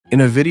In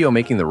a video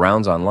making the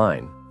rounds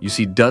online, you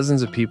see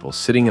dozens of people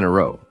sitting in a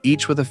row,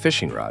 each with a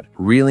fishing rod,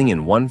 reeling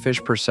in 1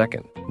 fish per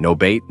second. No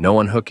bait, no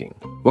unhooking.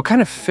 What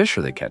kind of fish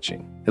are they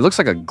catching? It looks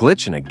like a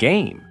glitch in a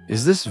game.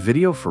 Is this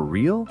video for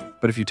real?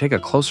 But if you take a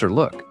closer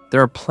look, there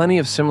are plenty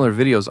of similar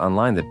videos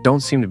online that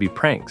don't seem to be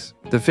pranks.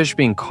 The fish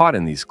being caught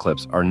in these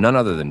clips are none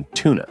other than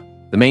tuna,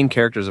 the main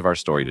characters of our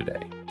story today.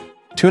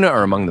 Tuna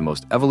are among the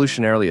most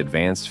evolutionarily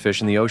advanced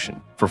fish in the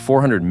ocean. For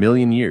 400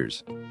 million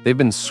years, they've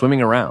been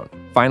swimming around,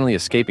 finally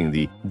escaping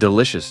the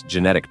delicious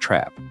genetic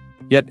trap.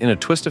 Yet, in a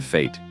twist of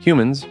fate,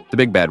 humans, the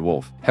big bad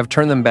wolf, have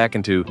turned them back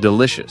into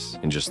delicious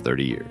in just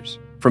 30 years.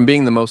 From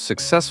being the most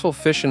successful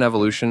fish in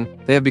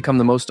evolution, they have become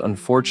the most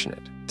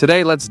unfortunate.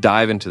 Today, let's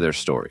dive into their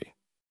story.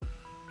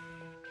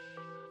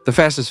 The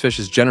fastest fish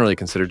is generally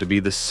considered to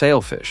be the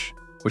sailfish,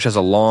 which has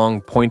a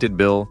long, pointed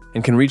bill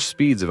and can reach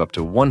speeds of up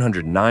to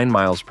 109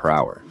 miles per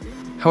hour.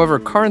 However,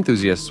 car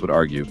enthusiasts would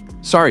argue,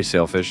 sorry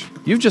sailfish,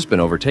 you've just been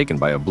overtaken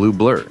by a blue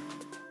blur.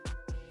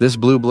 This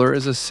blue blur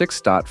is a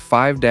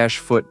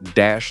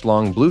 6.5-foot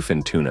long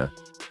bluefin tuna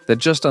that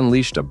just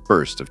unleashed a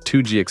burst of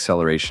 2G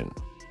acceleration,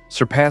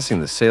 surpassing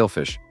the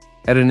sailfish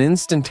at an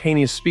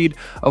instantaneous speed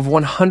of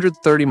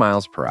 130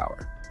 miles per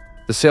hour.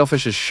 The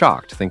sailfish is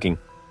shocked, thinking,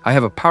 I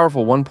have a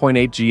powerful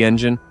 1.8G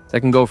engine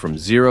that can go from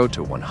 0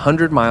 to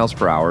 100 miles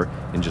per hour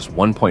in just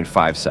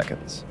 1.5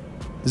 seconds.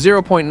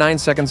 0.9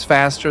 seconds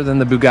faster than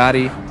the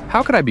Bugatti.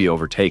 How could I be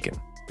overtaken?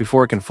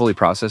 Before it can fully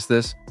process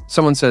this,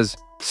 someone says,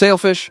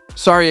 sailfish,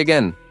 sorry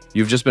again.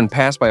 You've just been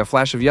passed by a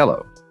flash of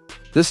yellow.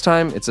 This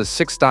time, it's a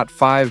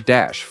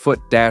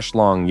 6.5-foot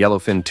long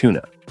yellowfin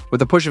tuna.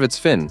 With a push of its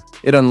fin,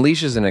 it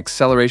unleashes an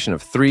acceleration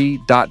of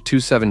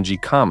 3.27 G,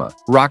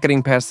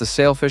 rocketing past the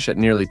sailfish at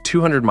nearly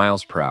 200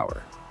 miles per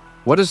hour.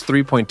 What does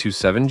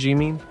 3.27 G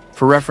mean?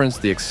 For reference,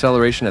 the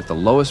acceleration at the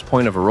lowest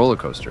point of a roller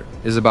coaster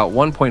is about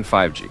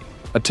 1.5 G.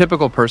 A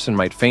typical person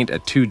might faint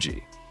at 2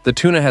 G. The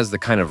tuna has the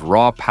kind of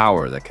raw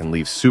power that can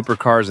leave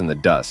supercars in the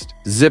dust,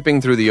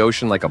 zipping through the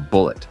ocean like a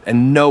bullet,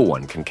 and no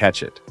one can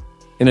catch it.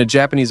 In a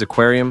Japanese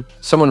aquarium,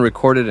 someone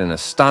recorded an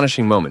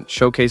astonishing moment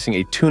showcasing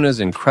a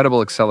tuna's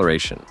incredible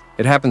acceleration.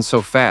 It happened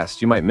so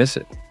fast, you might miss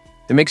it.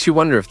 It makes you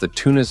wonder if the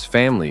tuna's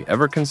family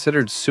ever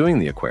considered suing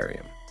the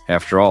aquarium.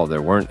 After all,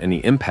 there weren't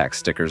any impact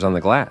stickers on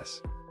the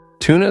glass.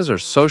 Tunas are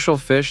social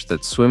fish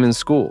that swim in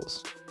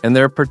schools, and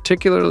they're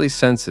particularly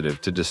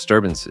sensitive to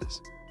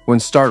disturbances. When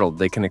startled,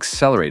 they can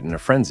accelerate in a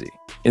frenzy.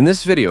 In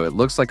this video, it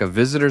looks like a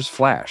visitor's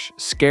flash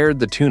scared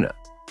the tuna,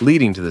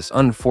 leading to this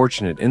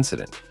unfortunate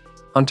incident.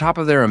 On top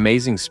of their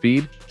amazing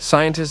speed,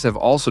 scientists have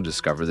also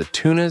discovered that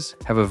tunas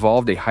have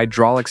evolved a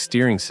hydraulic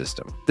steering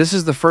system. This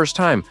is the first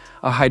time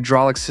a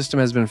hydraulic system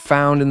has been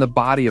found in the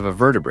body of a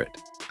vertebrate.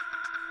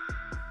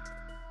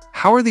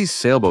 How are these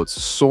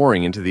sailboats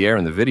soaring into the air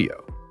in the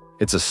video?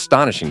 It's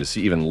astonishing to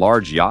see even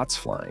large yachts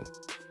flying.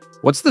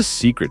 What's the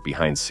secret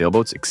behind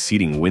sailboats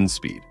exceeding wind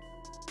speed?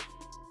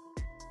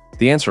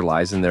 The answer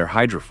lies in their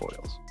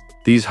hydrofoils.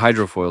 These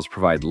hydrofoils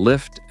provide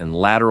lift and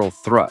lateral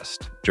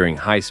thrust during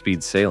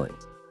high-speed sailing.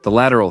 The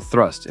lateral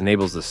thrust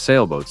enables the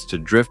sailboats to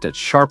drift at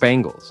sharp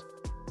angles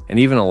and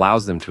even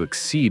allows them to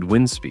exceed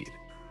wind speed.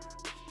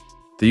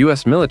 The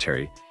US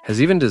military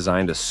has even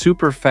designed a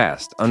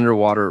super-fast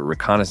underwater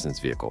reconnaissance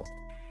vehicle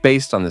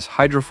based on this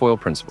hydrofoil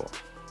principle.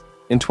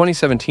 In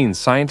 2017,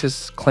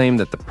 scientists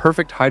claimed that the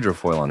perfect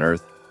hydrofoil on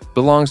Earth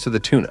belongs to the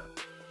tuna.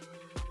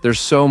 There's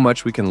so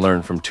much we can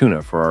learn from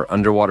tuna for our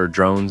underwater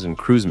drones and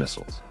cruise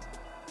missiles.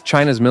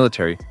 China's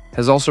military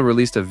has also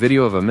released a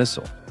video of a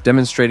missile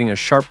demonstrating a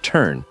sharp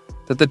turn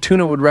that the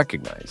tuna would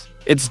recognize.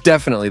 It's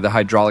definitely the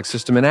hydraulic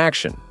system in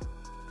action.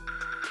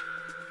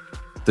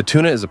 The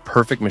tuna is a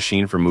perfect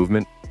machine for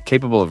movement,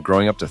 capable of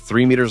growing up to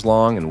 3 meters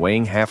long and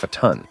weighing half a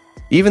ton.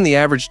 Even the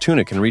average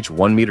tuna can reach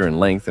 1 meter in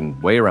length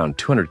and weigh around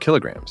 200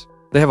 kilograms.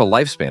 They have a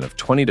lifespan of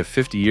 20 to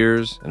 50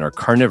 years and are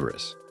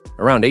carnivorous,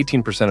 around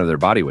 18% of their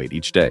body weight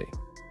each day.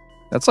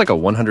 That's like a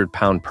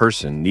 100-pound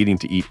person needing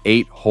to eat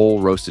 8 whole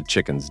roasted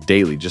chickens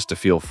daily just to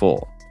feel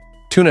full.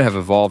 Tuna have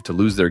evolved to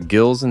lose their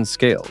gills and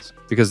scales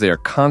because they are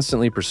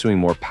constantly pursuing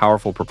more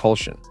powerful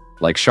propulsion.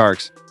 Like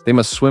sharks, they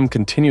must swim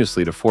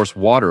continuously to force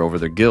water over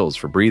their gills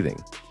for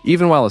breathing.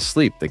 Even while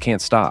asleep, they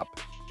can't stop.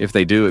 If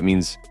they do, it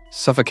means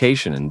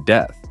suffocation and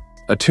death.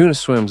 A tuna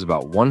swims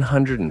about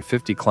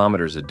 150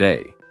 kilometers a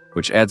day,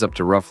 which adds up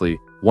to roughly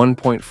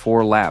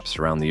 1.4 laps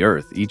around the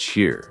Earth each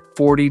year,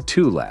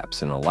 42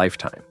 laps in a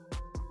lifetime.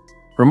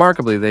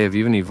 Remarkably, they have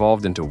even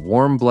evolved into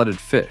warm-blooded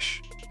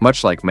fish,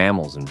 much like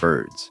mammals and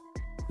birds.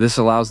 This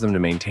allows them to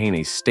maintain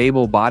a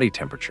stable body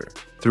temperature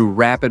through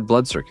rapid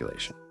blood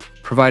circulation,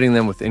 providing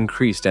them with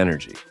increased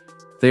energy.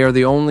 They are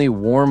the only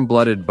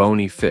warm-blooded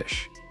bony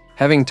fish,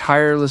 having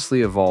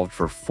tirelessly evolved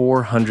for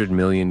 400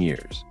 million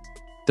years.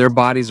 Their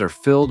bodies are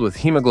filled with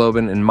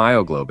hemoglobin and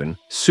myoglobin,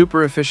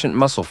 super-efficient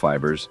muscle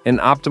fibers, and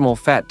optimal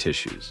fat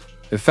tissues,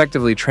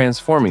 effectively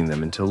transforming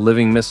them into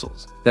living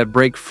missiles that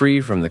break free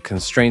from the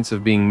constraints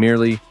of being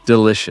merely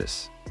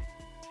delicious.